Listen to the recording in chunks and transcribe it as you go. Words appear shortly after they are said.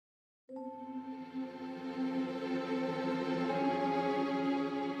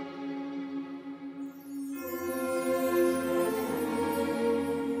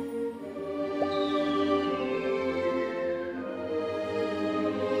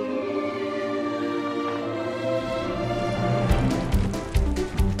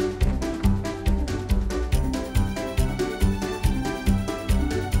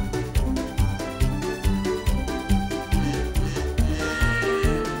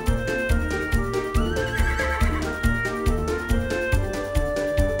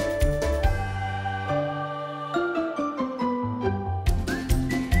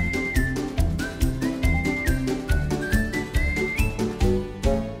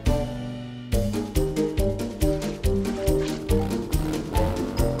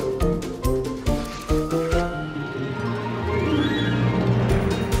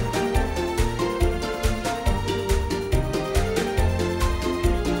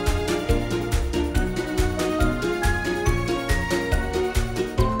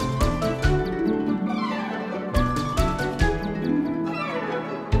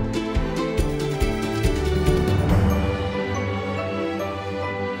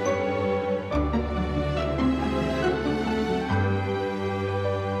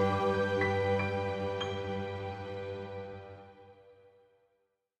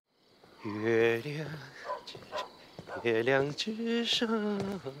月亮之上。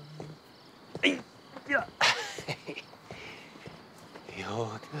哎呀，嘿嘿，有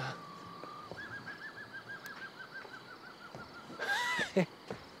的。嘿。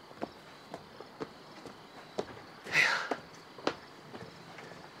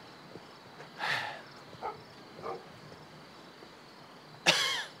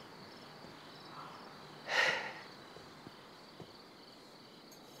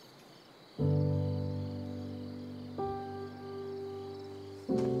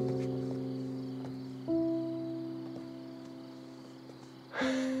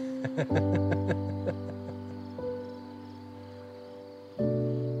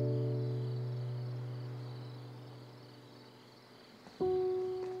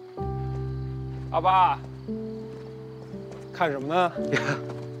 阿爸，看什么呢？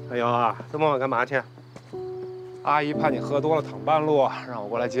哎呦啊，这么晚干嘛去？阿姨怕你喝多了躺半路，让我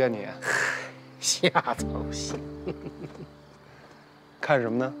过来接你。瞎操心。看什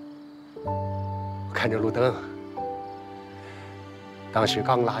么呢？我看这路灯。当时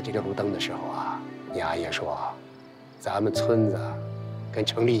刚拉这个路灯的时候啊，你阿爷说，咱们村子跟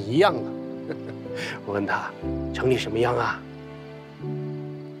城里一样啊。我问他，城里什么样啊？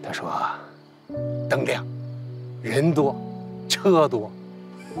他说，灯亮，人多，车多。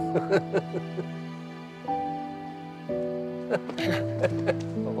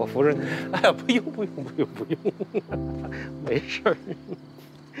我扶着你。哎呀，不用，没事儿。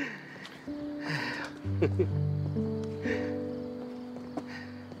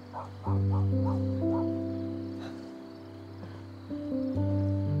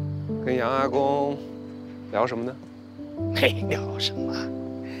跟杨阿公聊什么呢？没聊什么，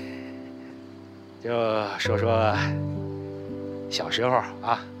就说说小时候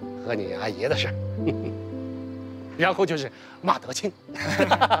啊和你阿爷的事儿，然后就是骂德清。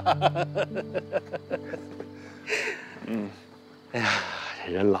嗯，哎呀，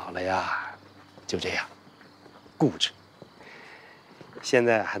人老了呀，就这样，固执。现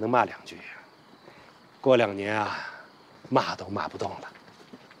在还能骂两句，过2年啊，骂都骂不动了。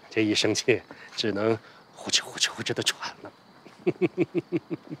这一生气，只能呼哧的喘了。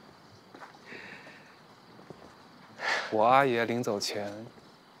我阿爷临走前，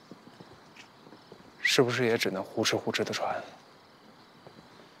是不是也只能呼哧的喘？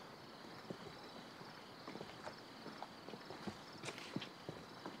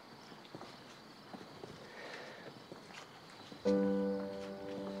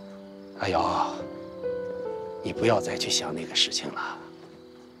阿瑶，你不要再去想那个事情了。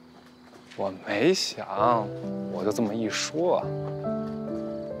我没想，我就这么一说。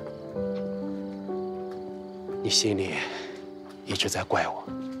你心里一直在怪我？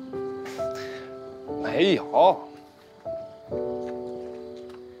没有。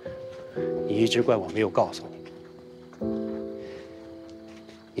你一直怪我没有告诉你。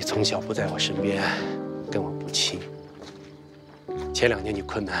你从小不在我身边，跟我不亲。前2年你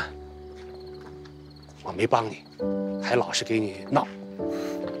困难，我没帮你，还老是给你闹。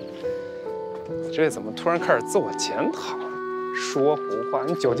这怎么突然开始自我检讨？说胡话！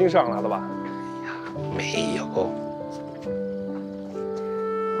你酒精上来了吧？哎呀，没有。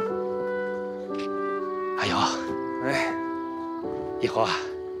阿瑶，哎，以后啊，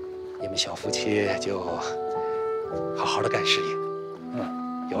你们小夫妻就好好的干事业。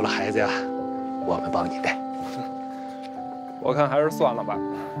有了孩子呀，我们帮你带。我看还是算了吧。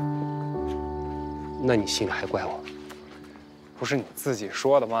那你心里还怪我？不是你自己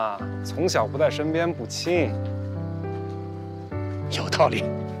说的吗？从小不在身边，不亲。有道理。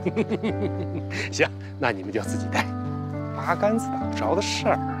行，那你们就自己带。八竿子打不着的事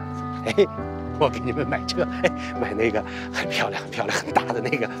儿。哎，我给你们买车，哎，买那个很漂亮、很大的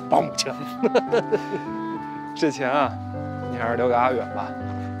那个保姆车。这钱啊，你还是留给阿远吧。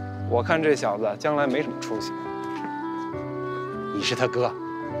我看这小子将来没什么出息。你是他哥，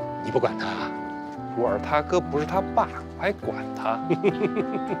你不管他啊？我是他哥，不是他爸，我还管他。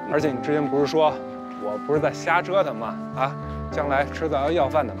而且你之前不是说我不是在瞎折腾吗？啊，将来迟早要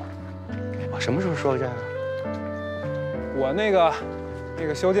饭的嘛。我什么时候说这个？我那个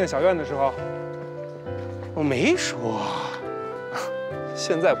修建小院的时候，我没说。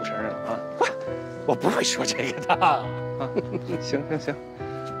现在不承认了啊？我不会说这个的。啊，行，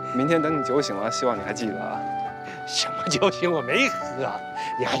明天等你酒醒了，希望你还记得啊。什么酒醒？我没喝，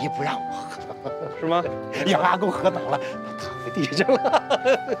你阿姨不让我喝。是吗？杨阿公喝倒了，他躺在地上了。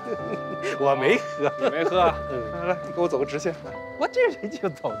我没喝，你没喝？来，你给我走个直线。我这人就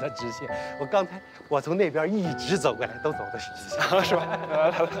走的直线。我从那边一直走过来，都走的直线，是吧？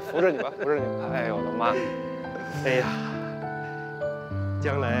来，扶着你吧，扶着你。哎呦我的妈！哎呀，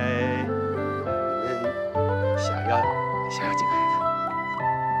将来你们想要个想要进来的。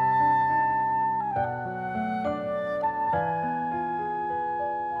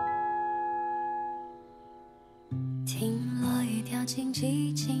听落雨掉进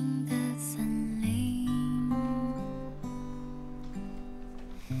寂静的森林，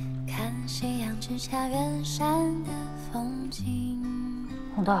看夕阳直下远山的风景。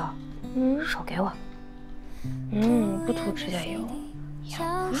红豆，手给我。不涂指甲油，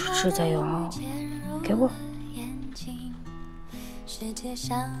呀，不是指甲油，给我。世界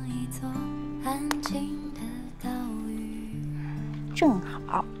像一座安静的岛屿。正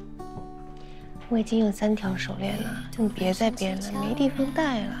好。我已经有3条手链了，你别再编了，没地方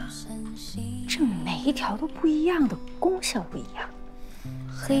戴了。这每一条都不一样的功效不一样。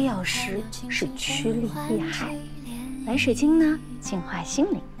黑曜石是驱利避害，白水晶呢净化心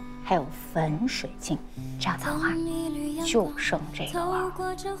灵，还有粉水晶招桃花，就剩这个了。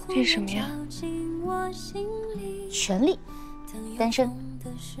这是什么呀？权利、单身、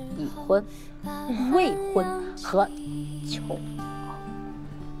已婚、未婚和求偶。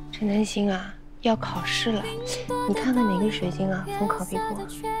陈南星啊，要考试了，你看看哪个水晶啊逢考必过，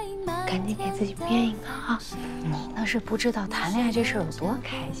赶紧给自己编一个啊！你那是不知道谈恋爱这事儿有多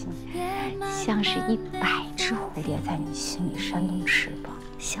开心，像是100只蝴蝶在你心里扇动翅膀，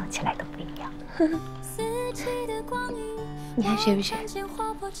笑起来都不一样。你还学不学？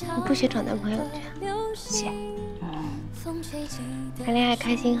你不学找男朋友去？学。谈恋爱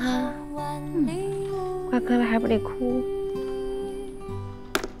开心哈。挂科了还不得哭？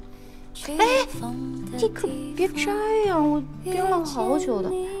哎，你可别摘呀！我编了好久的，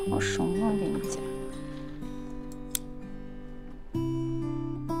我什么给你讲？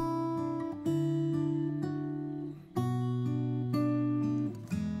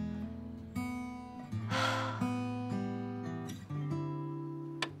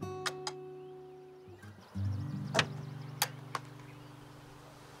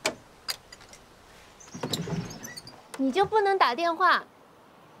你就不能打电话？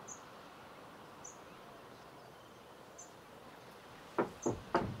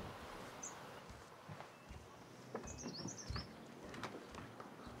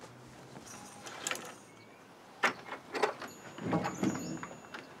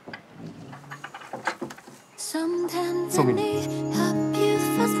送给你。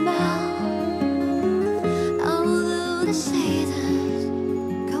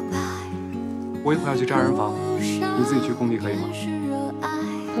我一会儿要去扎人房，你自己去工地可以吗？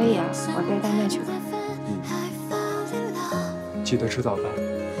可以啊，我带丹丹去吧。记得吃早饭。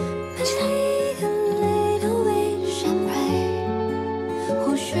知道。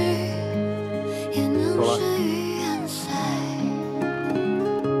走了。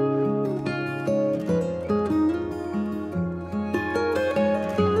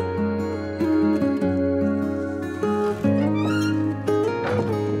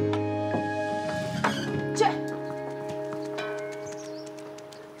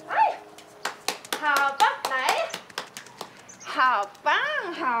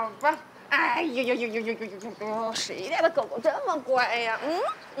谁家的狗狗这么乖呀？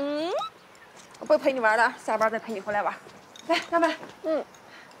我不陪你玩了，下班再陪你回来玩。来，大妹，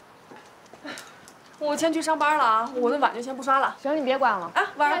我先去上班了啊，我的碗就先不刷了。行，你别管了啊，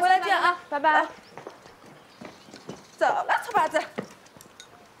晚上回来见啊，拜拜。走了，臭八子。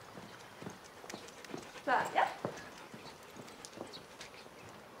咋呀？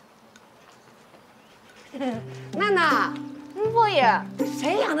娜娜，凤爷，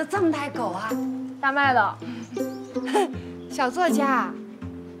谁养的这么大狗啊？大麦的。小作家，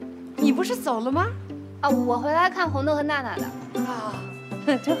你不是走了吗？啊，我回来看红豆和娜娜的。啊，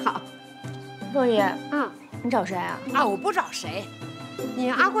真好。凤爷，你找谁啊？啊，我不找谁。你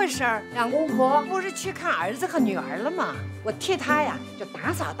阿贵婶儿两公婆不是去看儿子和女儿了吗？我替他呀，就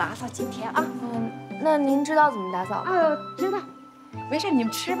打扫几天啊。那您知道怎么打扫吗？知道。没事，你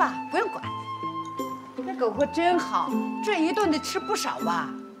们吃吧，不用管。那狗狗真好，这一顿得吃不少吧？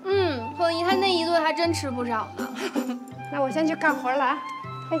凤姨她那一顿还真吃不少呢。那我先去干活了啊。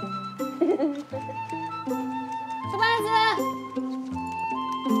嘿，臭八子。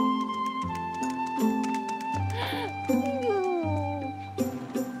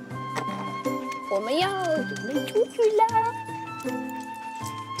我们要准备出去啦！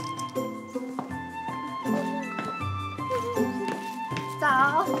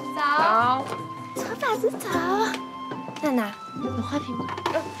早，臭八子早。娜娜，有花瓶吗？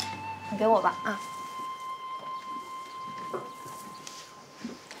你给我吧啊。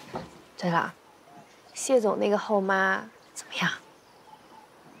对了，谢总那个后妈怎么样？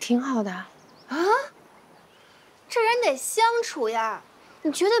挺好的。啊？这人得相处呀，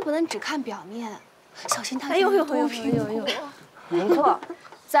你绝对不能只看表面。小心她。哎呦呦呦呦呦！没错，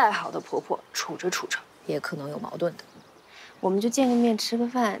再好的婆婆处着处着也可能有矛盾的。我们就见个面吃个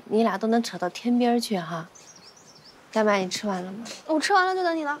饭，你俩都能扯到天边去哈。大麦，你吃完了吗？我吃完了就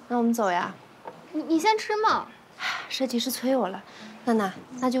等你了。那我们走呀。你先吃嘛。设计师催我了，娜娜，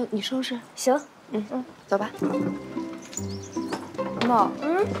那就你收拾。行，走吧。莫，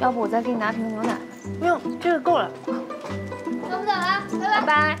要不我再给你拿瓶牛奶？不用，这个够了。那我走了，拜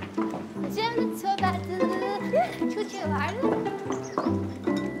拜。真的错吧子，出去玩了。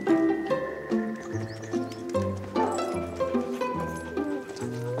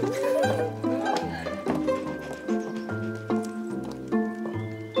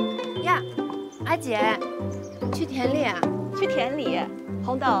呀，阿姐，去田里啊？去田里，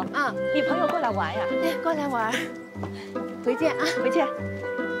红豆啊，你朋友过来玩呀？哎，过来玩。回见啊，回见。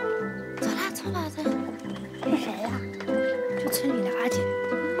走啦，走啦，走。是谁呀？就村里的阿姐。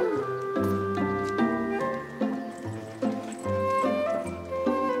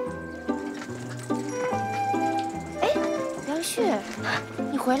哎，梁旭，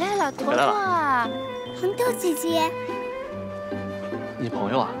你回来了，坨坨啊！红豆姐姐，你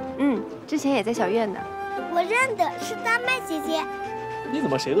朋友啊？之前也在小院呢。我认得，是大麦姐姐。你怎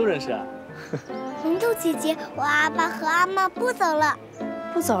么谁都认识啊？红豆姐姐，我阿爸和阿妈不走了。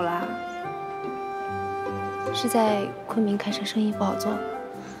不走了？是在昆明开车生意不好做？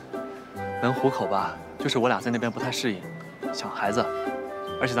能糊口吧？就是我俩在那边不太适应，想孩子，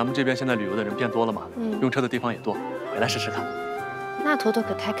而且咱们这边现在旅游的人变多了嘛，用车的地方也多，回来试试看。那坨坨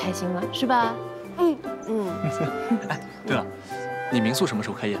可太开心了，是吧？哎，对了，你民宿什么时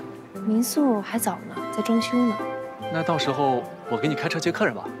候开业？民宿还早呢，在装修呢。那到时候我给你开车接客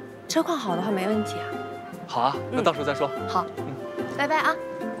人吧。车况好的话没问题啊。好啊，那到时候再说。好，拜拜啊。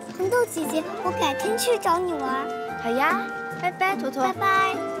红豆姐姐，我改天去找你玩。好呀，拜拜，坨坨。拜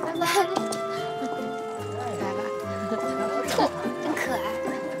拜，拜拜。真可爱。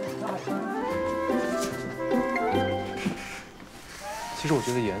其实我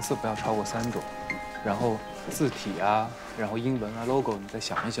觉得颜色不要超过3种，然后字体啊，然后英文啊 ，logo 你再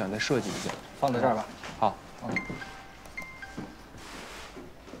想一想，再设计一下，放在这儿吧。好。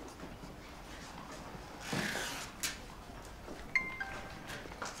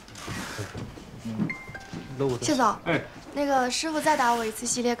谢总，那个师傅再打我一次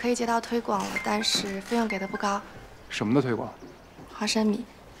系列可以接到推广了，但是费用给的不高。什么的推广？花生米。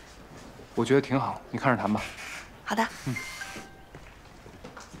我觉得挺好，你看着谈吧。好的。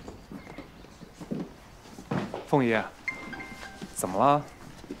凤爷，怎么了？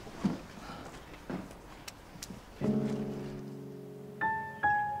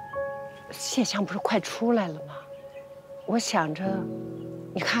谢强不是快出来了吗？我想着，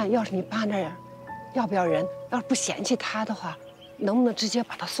你看，要是你爸那儿要不要人，要是不嫌弃他的话，能不能直接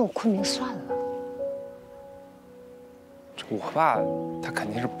把他送昆明算了？我爸他肯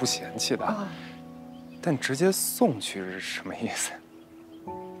定是不嫌弃的，但直接送去是什么意思？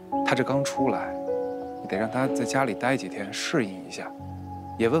他这刚出来，你得让他在家里待几天，适应一下，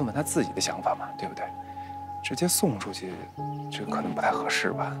也问问他自己的想法嘛，对不对？直接送出去，这可能不太合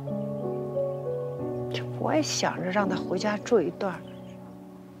适吧？这我也想着让他回家住一段，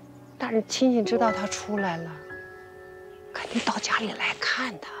但是亲戚知道他出来了，肯定到家里来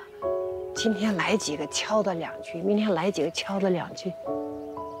看他。今天来几个敲他2句，明天来几个敲他2句，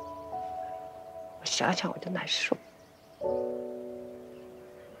我想想我就难受。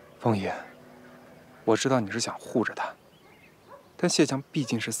凤爷，我知道你是想护着他，但谢强毕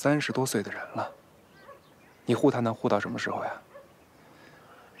竟是30多岁的人了，你护他能护到什么时候呀？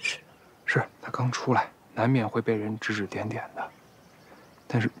是他刚出来，难免会被人指指点点的，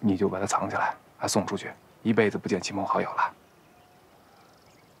但是你就把他藏起来，还送出去，一辈子不见亲朋好友了。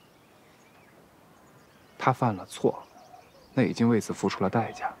他犯了错，那已经为此付出了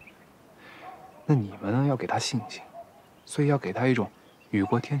代价。那你们呢，要给他信心，所以要给他一种雨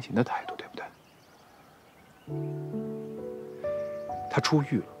过天晴的态度，对不对？他出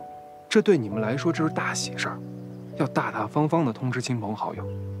狱了，这对你们来说就是大喜事儿，要大大方方地通知亲朋好友，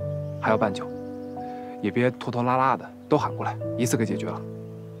还要办酒，也别拖拖拉拉的，都喊过来，一次给解决了。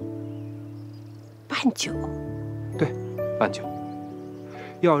办酒？对，办酒。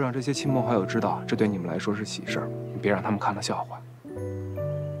要让这些亲朋好友知道，这对你们来说是喜事儿，你别让他们看了笑话。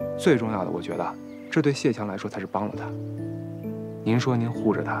最重要的，我觉得，这对谢强来说才是帮了他。您说您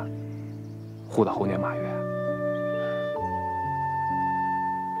护着他，护到猴年马月。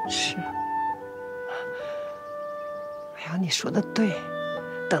是。哎呀，你说的对，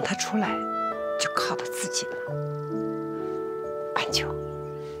等他出来，就靠他自己了。办酒。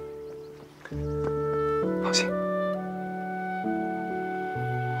放心。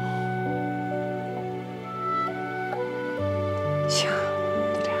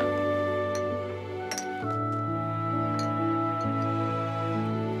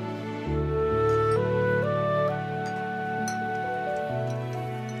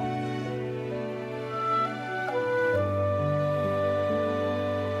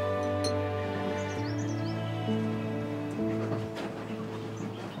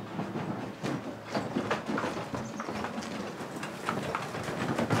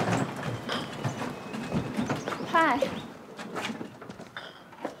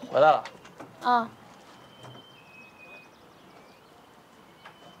回来了。啊。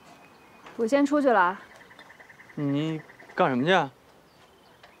我先出去了。你干什么去？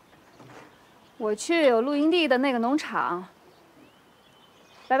我去有露营地的那个农场。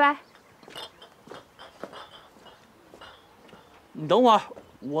拜拜。你等会儿，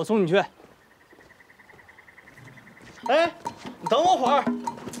我送你去。哎，你等我会儿。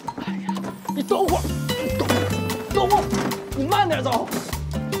哎呀，你等会儿，等会儿，你慢点走。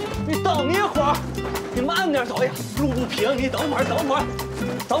你等一会儿，你慢点走呀，路不平，你等会儿，等会儿，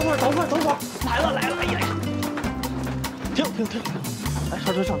等会儿，等会儿，等会儿，来了来了，哎呀呀！停停停！来，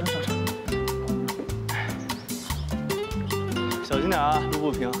上车上车上车！小心点啊，路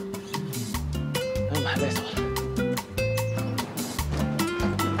不平。哎呀妈，累死我了。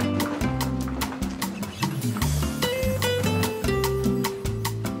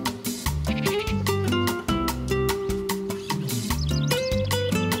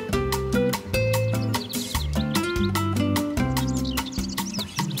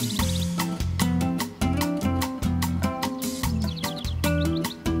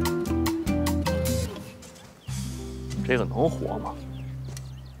这个能活吗？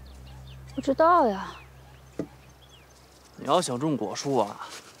不知道呀。你要想种果树啊，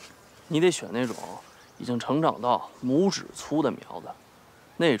你得选那种已经成长到拇指粗的苗子，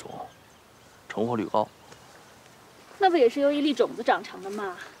那种成活率高。那不也是由一粒种子长成的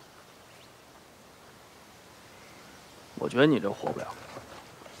吗？我觉得你这活不了。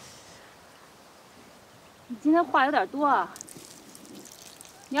你今天话有点多啊。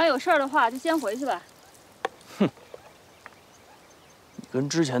你要有事儿的话，就先回去吧。哼。跟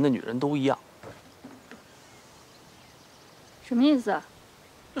之前的女人都一样，什么意思？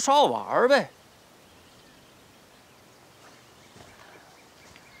就耍我玩呗。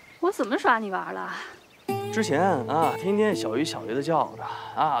我怎么耍你玩了？之前啊，天天小鱼小鱼的叫着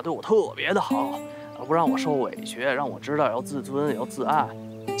啊，对我特别的好，不让我受委屈，让我知道要自尊，要自爱。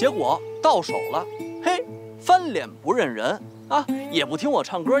结果到手了，嘿，翻脸不认人啊，也不听我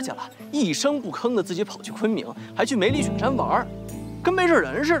唱歌去了，一声不吭的自己跑去昆明，还去梅里雪山玩。跟没事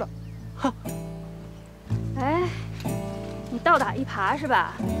人似的，哼！哎，你倒打一耙是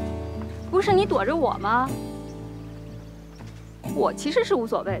吧？不是你躲着我吗？我其实是无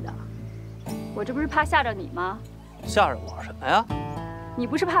所谓的，我这不是怕吓着你吗？吓着我什么呀？你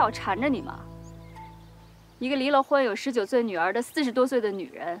不是怕我缠着你吗？一个离了婚有19岁女儿的40多岁的女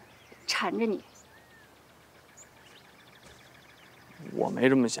人，缠着你。我没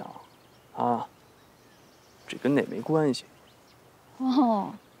这么想，啊，这跟那没关系。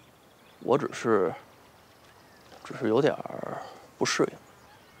哦，我只是有点不适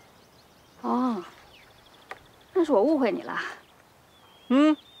应。哦，那是我误会你了。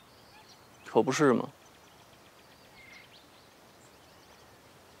嗯，可不是吗？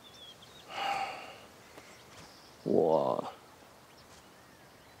我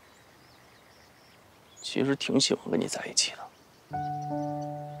其实挺喜欢跟你在一起的。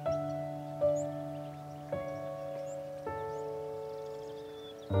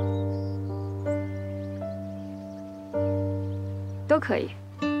都可以。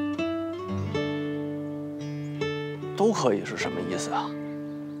都可以是什么意思啊？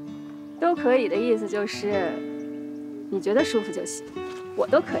都可以的意思就是，你觉得舒服就行，我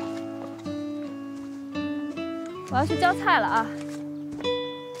都可以。我要去浇菜了啊！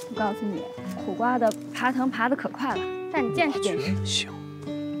我告诉你，苦瓜的爬藤爬得可快了，带你见识见识。行，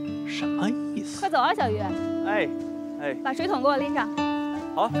什么意思？快走啊，小鱼！哎，哎，把水桶给我拎上。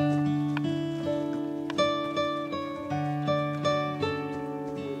好。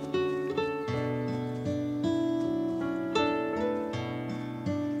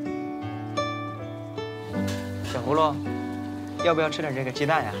小葫芦，要不要吃点这个鸡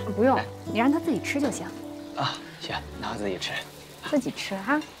蛋呀？不用，你让他自己吃就行。啊，行，那我自己吃。自己吃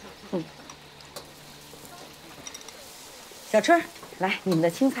哈。嗯。小春，来你们的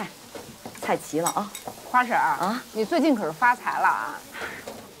青菜，菜齐了啊。花婶儿啊，你最近可是发财了啊！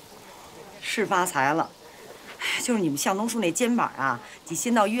是发财了，就是你们向东树那肩膀啊，得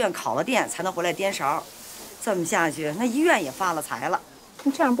先到医院考了电才能回来颠勺。这么下去，那医院也发了财了。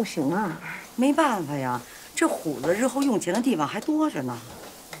这样不行啊！没办法呀，这虎子日后用钱的地方还多着呢。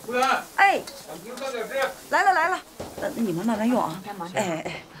服务员，哎，想吃早点吃。来了来了，你们慢慢用啊。哎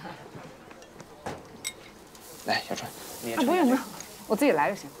哎。来，小春，你也吃。不用不用，我自己来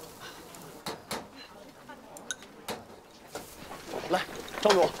就行。来，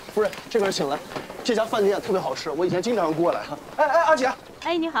张总，夫人，这个人请来。这家饭店特别好吃，我以前经常过来哈。哎哎，阿姐。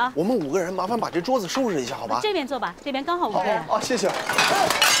哎，你好。我们5个人，麻烦把这桌子收拾一下，好吧？这边坐吧，这边刚好5个人。好，谢谢。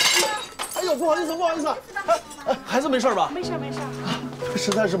哎呦，不好意思，不好意思。哎，孩子没事吧？没事没事。实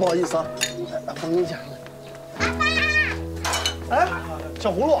在是不好意思啊，帮您捡上来。爸爸，哎，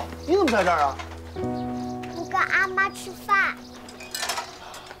小葫芦，你怎么在这儿啊？我跟阿妈吃饭。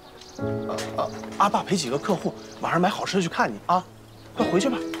阿爸陪几个客户，晚上买好吃的去看你啊，快回去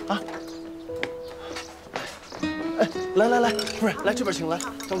吧啊！哎，来，夫人，来这边请，来，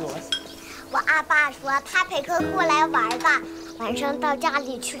张总来。我阿爸说他陪客户来玩的，晚上到家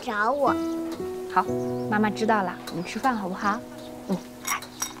里去找我。好，妈妈知道了，我们吃饭好不好？来。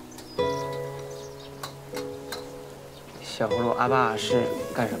小葫芦，阿爸是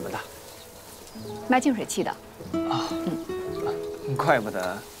干什么的？卖净水器的。啊，怪不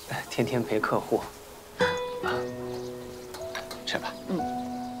得天天陪客户。吃吧。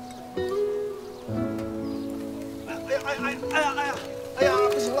哎呀，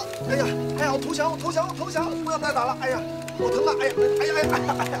不行了！哎呀，我投降！不要再打了！哎呀，我疼了！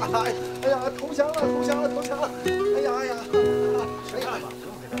哎呀，投降了！哎呀！谁干吧？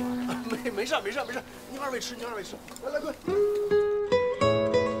没事，您二位吃，来，快！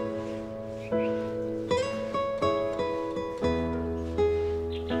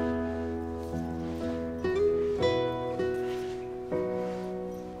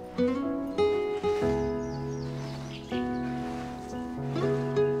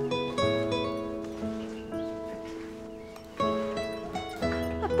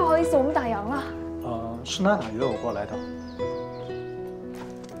不好意思，我们打烊了。是娜娜约我过来的。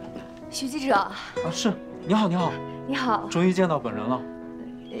徐记者啊，是，你好。你好，终于见到本人了。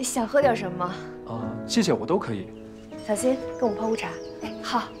想喝点什么？谢谢，我都可以。小心，给我们泡壶茶。哎，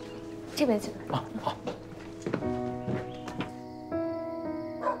好，这边请。好。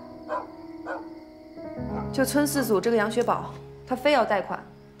就村四组这个杨雪宝，他非要贷款，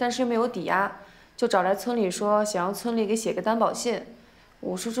但是又没有抵押，就找来村里说想让村里给写个担保信。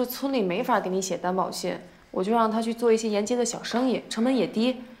我说这村里没法给你写担保信，我就让他去做一些沿街的小生意，成本也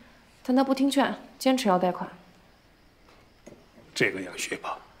低。但他不听劝，坚持要贷款。这个杨雪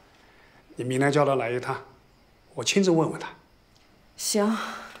宝，你明天叫他来一趟，我亲自问问他。行。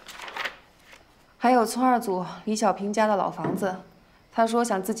还有村二组李小平家的老房子，他说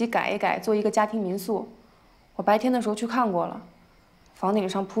想自己改一改，做一个家庭民宿。我白天的时候去看过了，房顶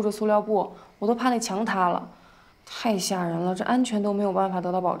上铺着塑料布，我都怕那墙塌了，太吓人了，这安全都没有办法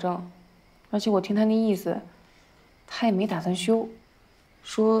得到保证。而且我听他那意思，他也没打算修，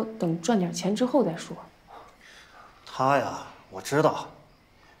说等赚点钱之后再说。他呀，我知道，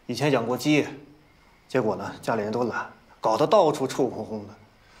以前养过鸡，结果呢，家里人都懒，搞得到处臭烘烘的。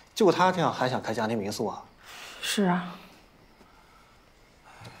就他这样还想开家庭民宿啊？是啊。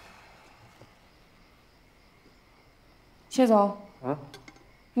谢总，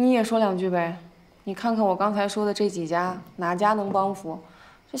你也说两句呗。你看看我刚才说的这几家，哪家能帮扶？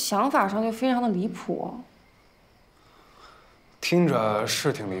这想法上就非常的离谱。听着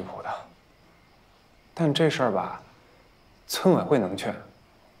是挺离谱的，但这事儿吧，村委会能劝，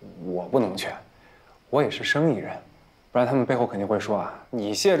我不能劝，我也是生意人，不然他们背后肯定会说啊，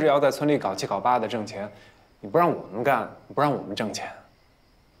你谢之遥在村里搞七搞八的挣钱，你不让我们干，不让我们挣钱。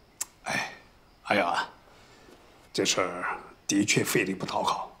哎呀，这事儿的确费力不讨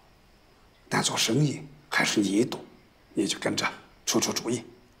好，但做生意还是你懂，你就跟着出主意，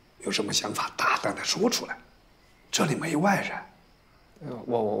有什么想法大胆的说出来，这里没外人。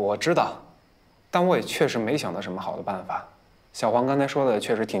我知道，但我也确实没想到什么好的办法。小黄刚才说的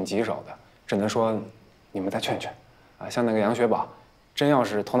确实挺棘手的，只能说你们再劝劝。啊，像那个杨雪宝，真要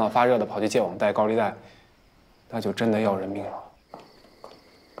是头脑发热的跑去借网贷、高利贷，那就真的要人命了。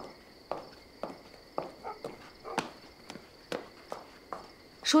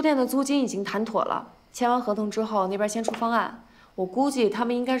书店的租金已经谈妥了，签完合同之后，那边先出方案。我估计他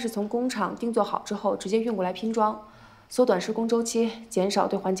们应该是从工厂定做好之后，直接运过来拼装，缩短施工周期，减少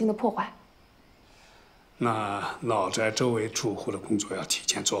对环境的破坏。那老宅周围住户的工作要提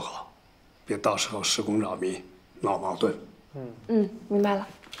前做好，别到时候施工扰民、闹矛盾。明白了。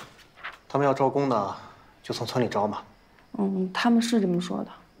他们要招工呢，就从村里招嘛。他们是这么说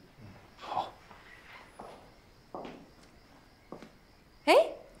的。好。哎，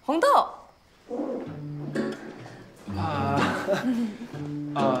红豆。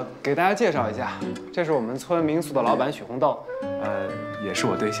给大家介绍一下，这是我们村民宿的老板许红豆，也是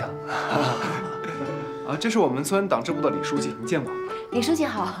我对象。这是我们村党支部的李书记，你见过？李书记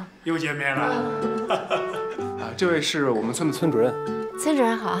好。又见面了。这位是我们村的村主任。村主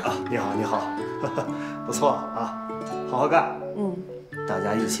任好。你好，不错啊，好好干。大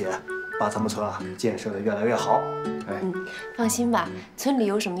家一起把咱们村建设得越来越好。放心吧，村里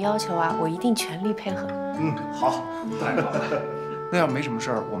有什么要求啊，我一定全力配合。好，太好了。那要没什么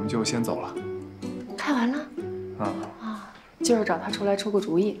事儿，我们就先走了。开完了。就是找他出来出个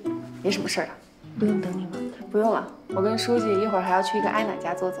主意，没什么事儿的。不用等你吗？不用了，我跟书记一会儿还要去一个安奶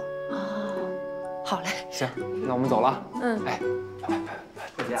家坐坐。哦，好嘞。行，那我们走了。嗯，哎，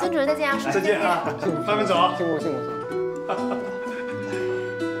再见。孙主任再见啊，书记再见啊，慢慢走啊，辛苦辛苦。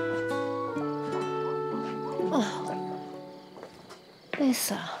累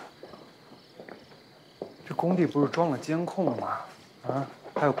死了。这工地不是装了监控吗？啊，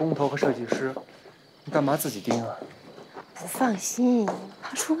还有工头和设计师，你干嘛自己盯啊？不放心，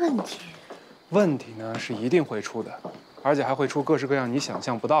怕出问题。问题呢是一定会出的，而且还会出各式各样你想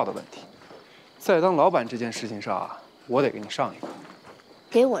象不到的问题。在当老板这件事情上啊，我得给你上一课。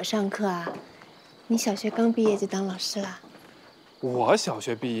给我上课啊？你小学刚毕业就当老师了？我小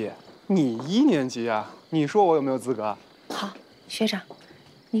学毕业，你1年级啊？你说我有没有资格？好，学长，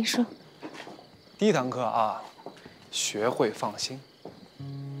您说。第一堂课啊，学会放心。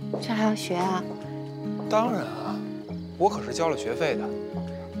这还要学啊？当然啊，我可是交了学费的。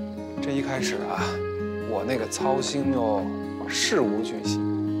这一开始啊，我那个操心哟，事无巨细，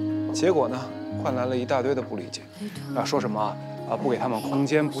结果呢，换来了一大堆的不理解，说什么不给他们空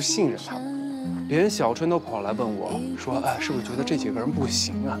间，不信任他们，连小春都跑来问我说，是不是觉得这几个人不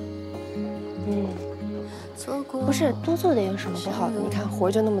行啊？不是多做点有什么不好的？你看活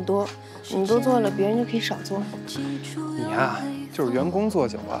就那么多，你多做了，别人就可以少做。你呀，就是员工做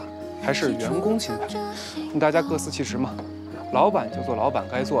久了，还是员工心态，大家各司其职嘛。老板就做老板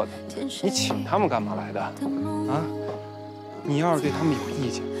该做的，你请他们干嘛来的？啊？你要是对他们有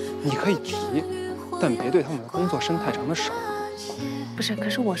意见，你可以提，但别对他们的工作伸太长的手。不是，可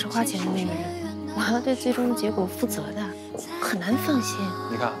是我是花钱的那个人，我要对最终的结果负责的，很难放心。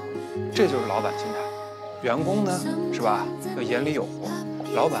你看，这就是老板心态。员工呢，是吧？要眼里有活；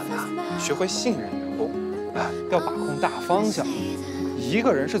老板呢，学会信任员工，要把控大方向。一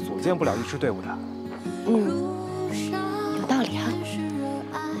个人是组建不了一支队伍的。有道理啊。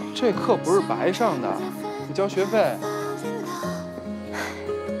这课不是白上的，你交学费。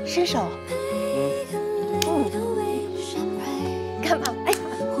伸手。干嘛？哎，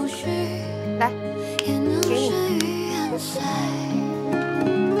来，给你。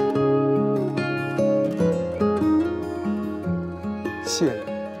谢谢。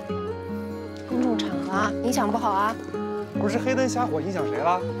公众场合啊，影响不好啊。不是黑灯瞎火影响谁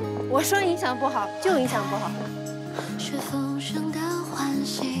了？我说影响不好，就影响不好。是风声的欢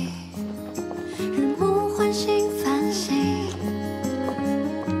喜，日暮唤醒繁星，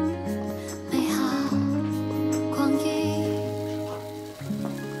美好光阴。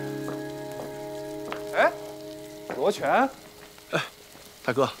哎，罗全，哎，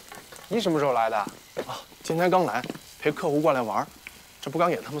大哥，你什么时候来的？啊，今天刚来，陪客户过来玩，这不刚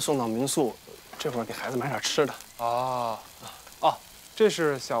给他们送到民宿，这会儿给孩子买点吃的。哦，这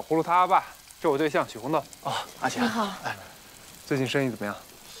是小葫芦他阿爸，这我对象许红豆。阿姐，你好。哎，最近生意怎么样？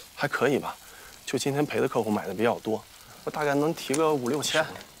还可以吧，就今天陪的客户买的比较多，我大概能提个5、6千。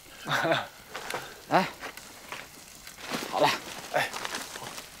哎，好了，哎，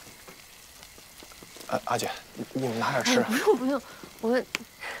阿姐，你们拿点吃。不用，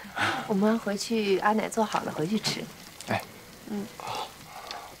我们回去阿奶做好了回去吃。哎，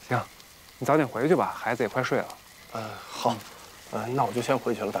行，你早点回去吧，孩子也快睡了。好，那我就先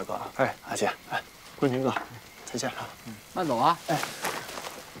回去了，大哥啊。哎，阿姐，哎，闺女哥，再见啊。慢走啊。哎。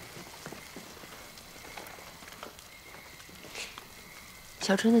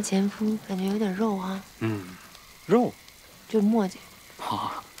小春的前夫感觉有点肉啊。肉，就磨叽。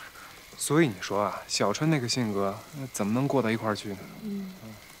好。所以你说啊，小春那个性格，怎么能过到一块儿去呢？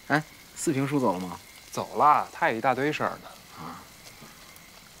哎，四平叔走了吗？走了，他也一大堆事儿呢。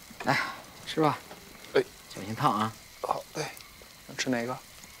来，吃吧。哎，小心烫啊。好，哎，吃哪个？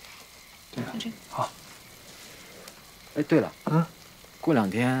这个。好。哎，对了，过2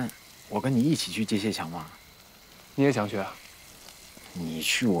天我跟你一起去接谢强吧。你也想去啊？你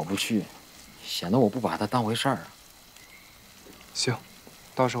去我不去，显得我不把他当回事儿啊。行，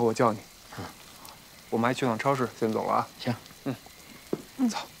到时候我叫你。我们还去趟超市，先走了啊。行。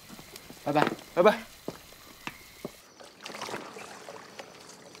走，拜拜，拜拜。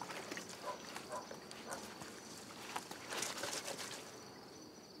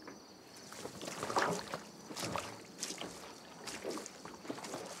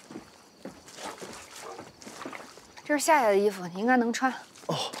这是夏夏的衣服，你应该能穿。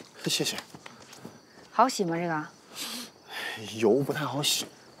哦，谢谢。好洗吗？这个？油不太好洗。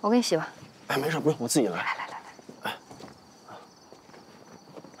我给你洗吧。哎，没事，不用，我自己来。来。哎，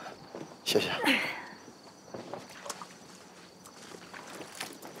谢谢。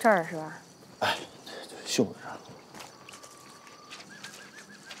这儿是吧？哎，袖子上。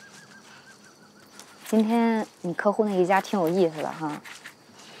今天你客户那一家挺有意思的哈，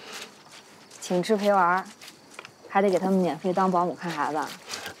请吃陪玩，还得给他们免费当保姆看孩子。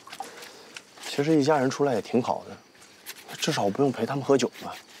其实一家人出来也挺好的，至少不用陪他们喝酒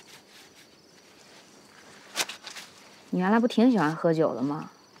嘛。你原来不挺喜欢喝酒的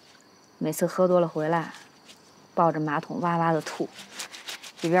吗？每次喝多了回来，抱着马桶哇哇的吐，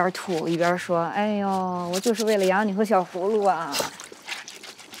一边吐一边说：“哎呦，我就是为了养你和小葫芦啊。”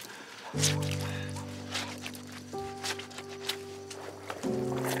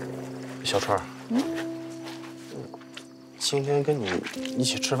小川，今天跟你一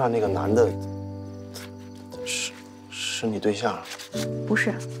起吃饭那个男的，是你对象？不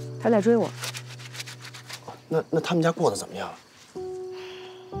是，他在追我。那他们家过得怎么样？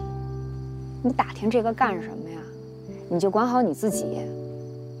你打听这个干什么呀？你就管好你自己。哎，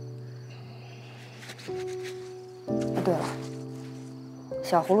对了，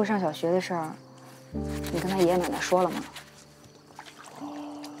小葫芦上小学的事儿，你跟他爷爷奶奶说了吗？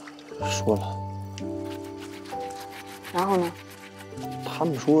说了。然后呢？他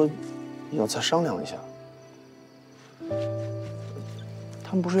们说要再商量一下。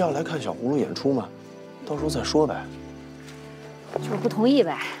他们不是要来看小葫芦演出吗？到时候再说呗。就是不同意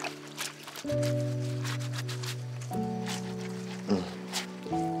呗。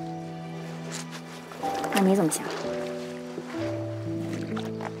那你怎么想？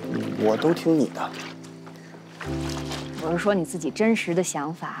我都听你的。我是说你自己真实的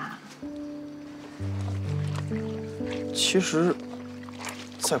想法。其实，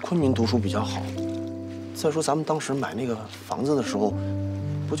在昆明读书比较好。再说咱们当时买那个房子的时候，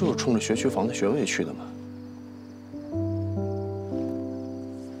不就是冲着学区房的学位去的吗？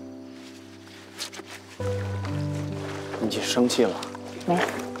你生气了？没。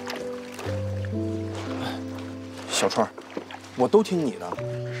小川，我都听你的。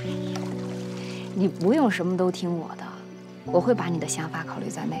你不用什么都听我的，我会把你的想法考虑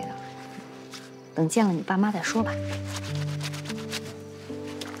在内的。等见了你爸妈再说吧。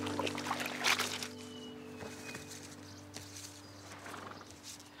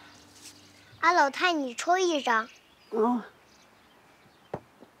啊，老太，你抽一张。哦。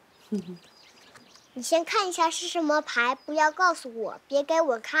你先看一下是什么牌，不要告诉我，别给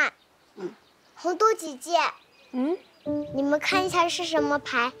我看。红豆姐姐。你们看一下是什么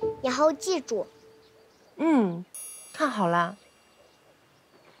牌，然后记住。看好了。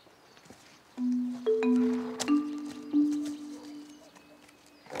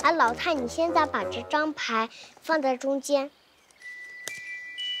啊，老太，你现在把这张牌放在中间。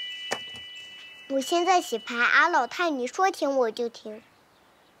我现在洗牌，啊，老太，你说停我就停。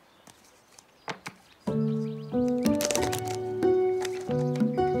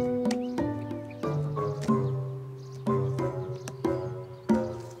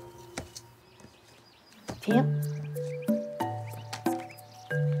停。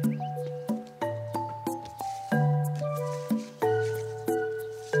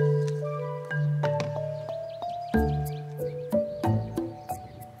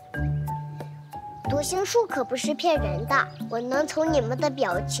读心术可不是骗人的，我能从你们的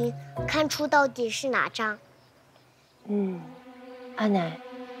表情看出到底是哪张。阿奶，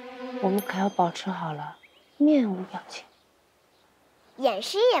我们可要保持好了面无表情。掩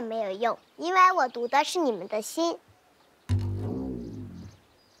饰也没有用，因为我读的是你们的心。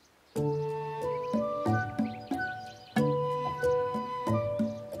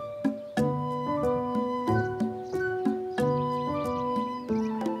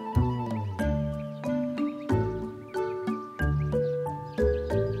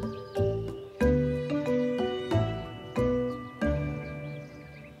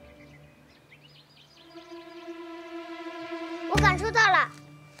我感受到了，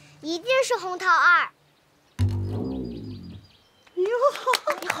一定是红桃2。哟，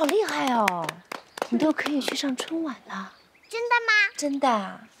你好厉害哦！你都可以去上春晚了。真的吗？真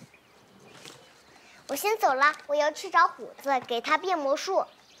的。我先走了，我要去找虎子，给他变魔术。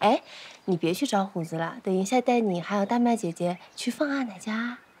哎，你别去找虎子了，等一下带你还有大麦姐姐去放阿奶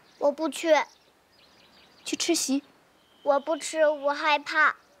家。我不去。去吃席。我不吃，我害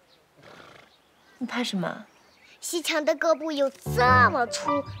怕。你怕什么？西墙的胳膊有这么粗，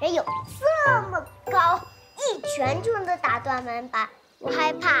人有这么高，一拳就能打断门板，我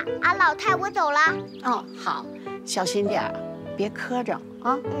害怕。啊，老太，我走了。哦，好，小心点儿，别磕着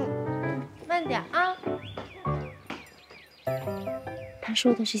啊。慢点啊。他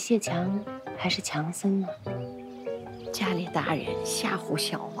说的是谢强还是强森呢？家里大人吓唬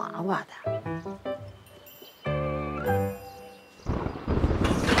小娃娃的。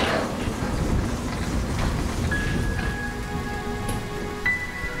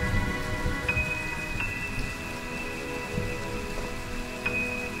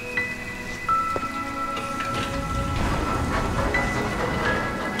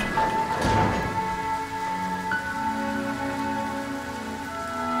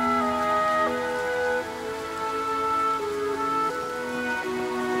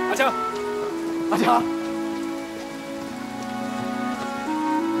阿强，阿强。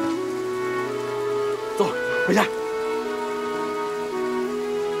 走，回家。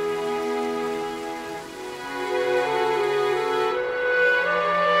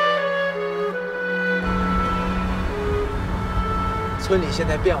村里现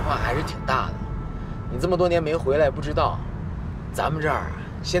在变化还是挺大的，你这么多年没回来不知道，咱们这儿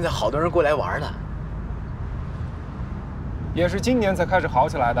现在好多人过来玩呢。也是今年才开始好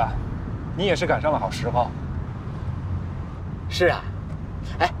起来的，你也是赶上了好时候。是啊，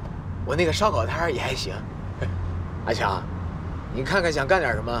哎，我那个烧烤摊也还行。阿强，你看看想干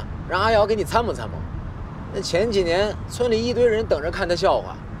点什么，让阿瑶给你参谋参谋。那前几年村里一堆人等着看他笑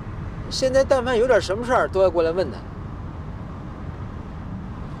话，现在但凡有点什么事儿都要过来问他。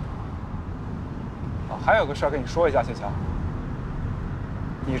 还有个事儿跟你说一下，谢强。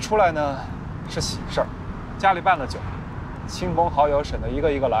你出来呢是喜事儿，家里办了酒，亲朋好友省得一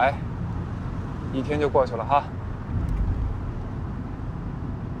个一个来，一天就过去了哈。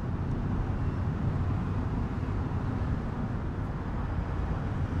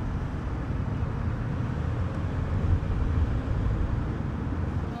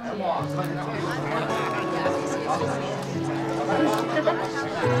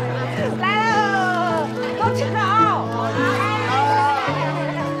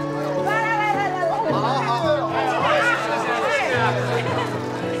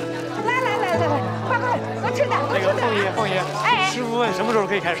凤爷，师傅问什么时候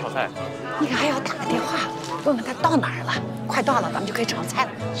可以开始炒菜？你给阿瑶打个电话，问问他到哪儿了。快到了，咱们就可以炒菜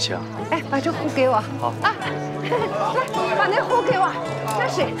了。行。哎，把这壶给我。好啊，来，把那壶给我。这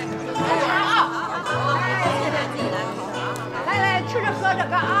是茶啊。来，吃着喝着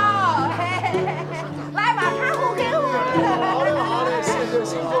个啊。来，把茶壶给我。好嘞，谢谢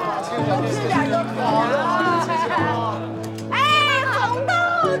辛苦了，吃点就好了。哎，红豆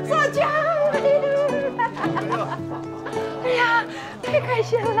做酱。 哎呀，太开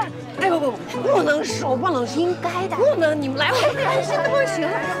心了！哎不能说，不能说，应该的，不能，你们来，我开心的不行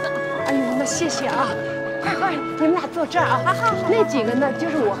了。哎呦，那谢谢啊！快，你们俩坐这儿啊！好，那几个呢，就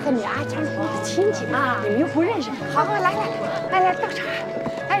是我和你阿强叔的亲戚啊，你们又不认识。好，来倒茶。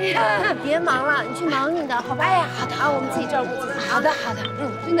哎呀，别忙了，你去忙你的，好吧？哎呀，好的，我们自己照顾自己。好的，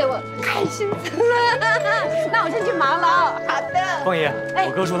真的我开心死了。那我先去忙了啊。好的。凤爷，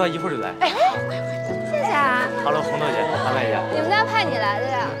我哥说他一会儿就来。哎，快。 谢谢啊 ！Hello， 红豆姐，安排一下。你们家派你来的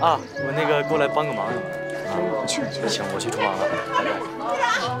呀？啊，我那个过来帮个忙。去。行，我去厨房了，拜拜。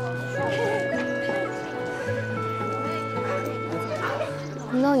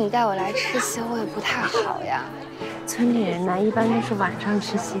红豆，你带我来吃席，我也不太好呀。村里人呢，一般都是晚上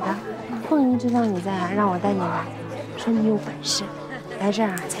吃席的。凤姨知道你在啊，让我带你来，说你有本事，来这儿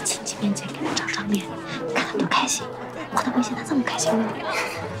啊，在亲戚面前给他长长脸，看他多开心。我都没见他这么开心过。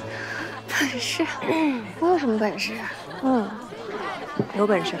 本事？我有什么本事啊？有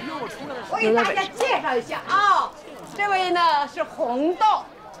本事，我给大家介绍一下啊，这位呢是红豆，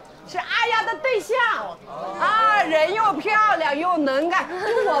是阿丫的对象啊，人又漂亮又能干，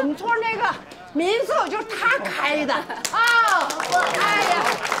就我们村那个民宿就是他开的啊。哎呀，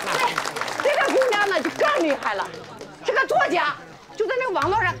这个姑娘呢就更厉害了，是个作家，就在那个网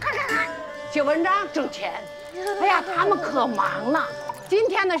络上咔写文章挣钱。哎呀，他们可忙了。 今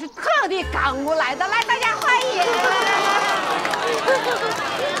天呢是特地赶过来的，来大家欢迎！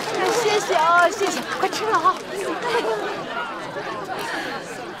谢谢啊，谢谢，快吃了啊！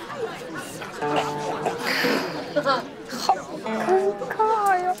好尴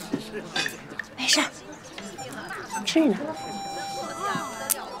尬呀！没事，吃呢。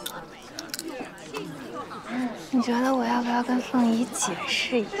你觉得我要不要跟凤仪解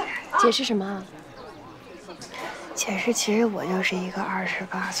释一下？解释什么？ 解释，其实我就是一个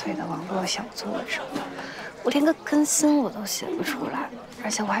28岁的网络小作者，我连个更新我都写不出来，而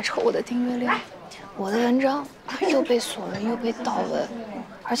且我还愁我的订阅量，我的文章又被锁文又被盗文，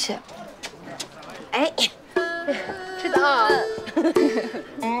而且，哎，知道啊，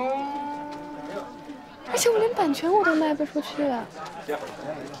而且我连版权我都卖不出去啊。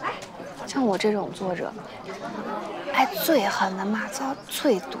像我这种作者，挨最狠的骂遭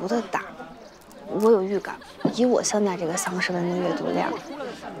最毒的打。 我有预感，以我现在这个丧尸文的阅读量，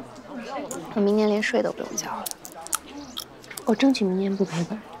我明年连税都不用交了。我争取明年不赔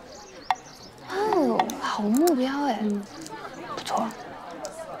本。哦，好目标哎，不错。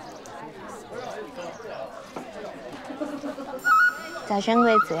早生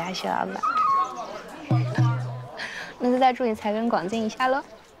贵子呀，薛老板。那就再祝你财源广进一下喽。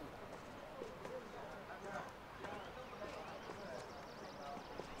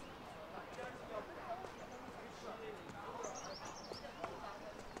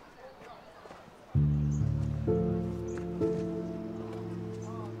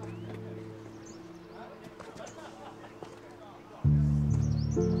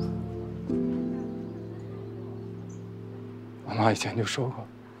妈以前就说过，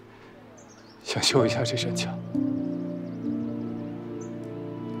想修一下这扇墙。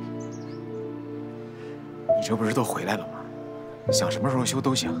你这不是都回来了吗？想什么时候修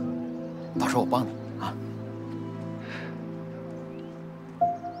都行，到时候我帮你啊。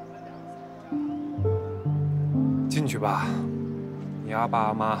进去吧，你阿爸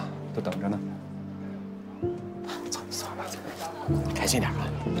阿妈都等着呢。走吧，开心点啊。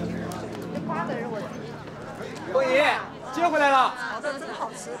凤姨，接回来了。炒的真好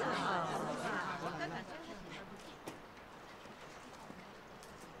吃。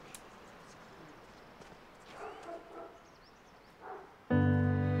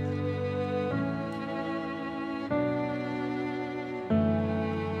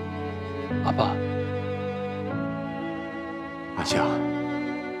阿爸，阿强，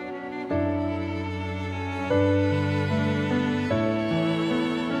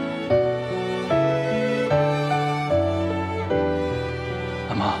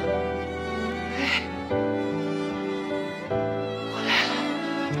阿妈，哎，我来了，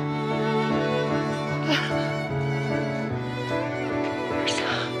儿子，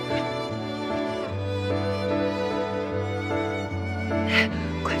哎，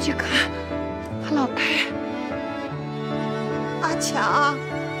快去看。老太，阿强，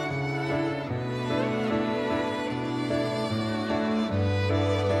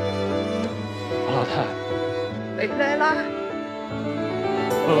王老太，回来啦！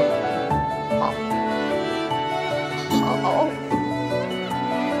好，好。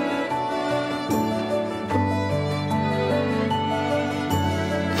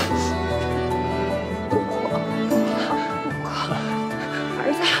儿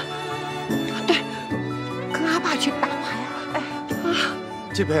子。跟阿爸去打牌啊！哎啊！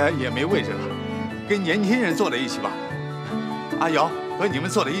这边也没位置了，跟年轻人坐在一起吧。阿瑶和你们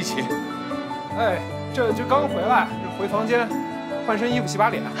坐在一起。哎，这就刚回来，回房间换身衣服，洗把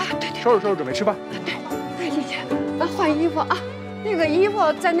脸。啊，对对，收拾收拾，准备吃饭。对，带进去，咱换衣服啊。那个衣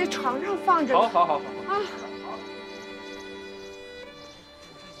服在那床上放着呢。好。啊。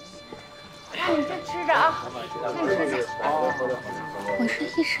让你先吃着啊，先吃着。我是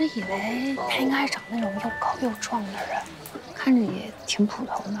一直以为他应该是长那种又高又壮的人，看着也挺普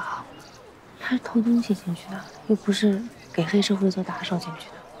通的哈。他是偷东西进去的，又不是给黑社会做打手进去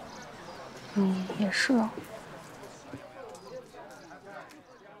的。嗯，也是哦。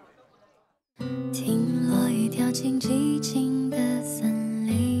听落雨掉进寂静的森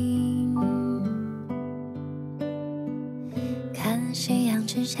林，看夕阳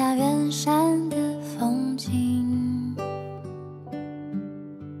直下远山的风景，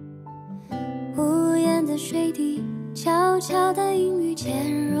无言的水滴悄悄的阴雨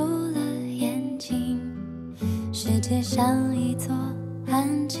潜入了眼睛，世界像一座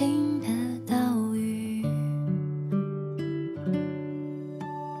安静的岛屿，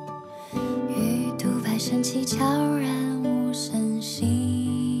鱼肚白升起悄然无声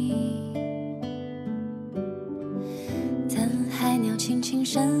息，等海鸟轻轻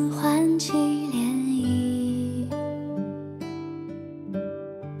声唤起涟漪，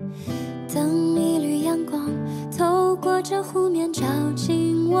等一缕阳光透过这湖面照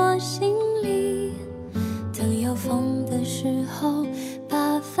进我心里，等有风的时候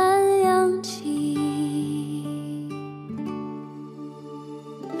把帆扬起，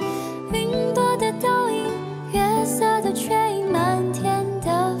云朵的倒影，月色的缺影，满天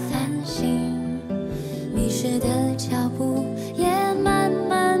的繁星，迷失的脚步也慢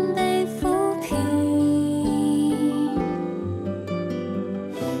慢被抚平，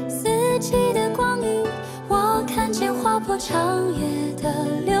四季的光阴，我看见划破长夜的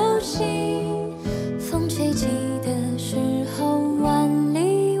流星，风吹起的时候万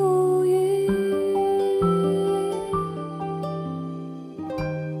里无云，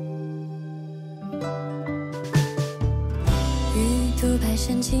鱼肚白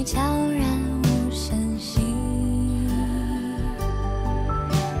升起悄然无声息，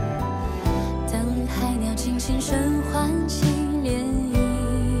等海鸟轻轻声唤起涟漪，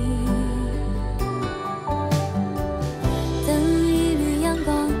等一缕阳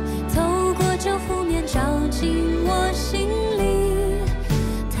光透过这湖面照进我心里，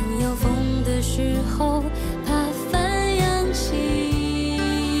等有风的时候把帆扬起，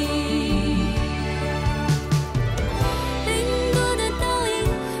云朵的倒影，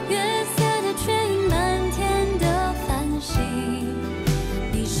月色的缺影，满天的繁星，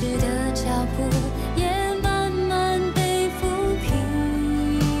迷失的脚步也慢慢被抚平，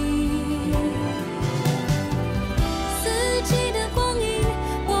四季的光阴，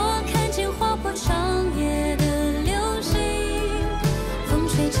我看见划破长夜的流星，风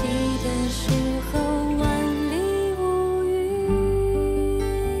吹起的时候万里无云。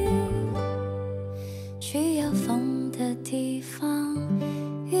去有风的地方，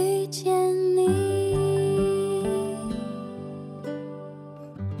遇见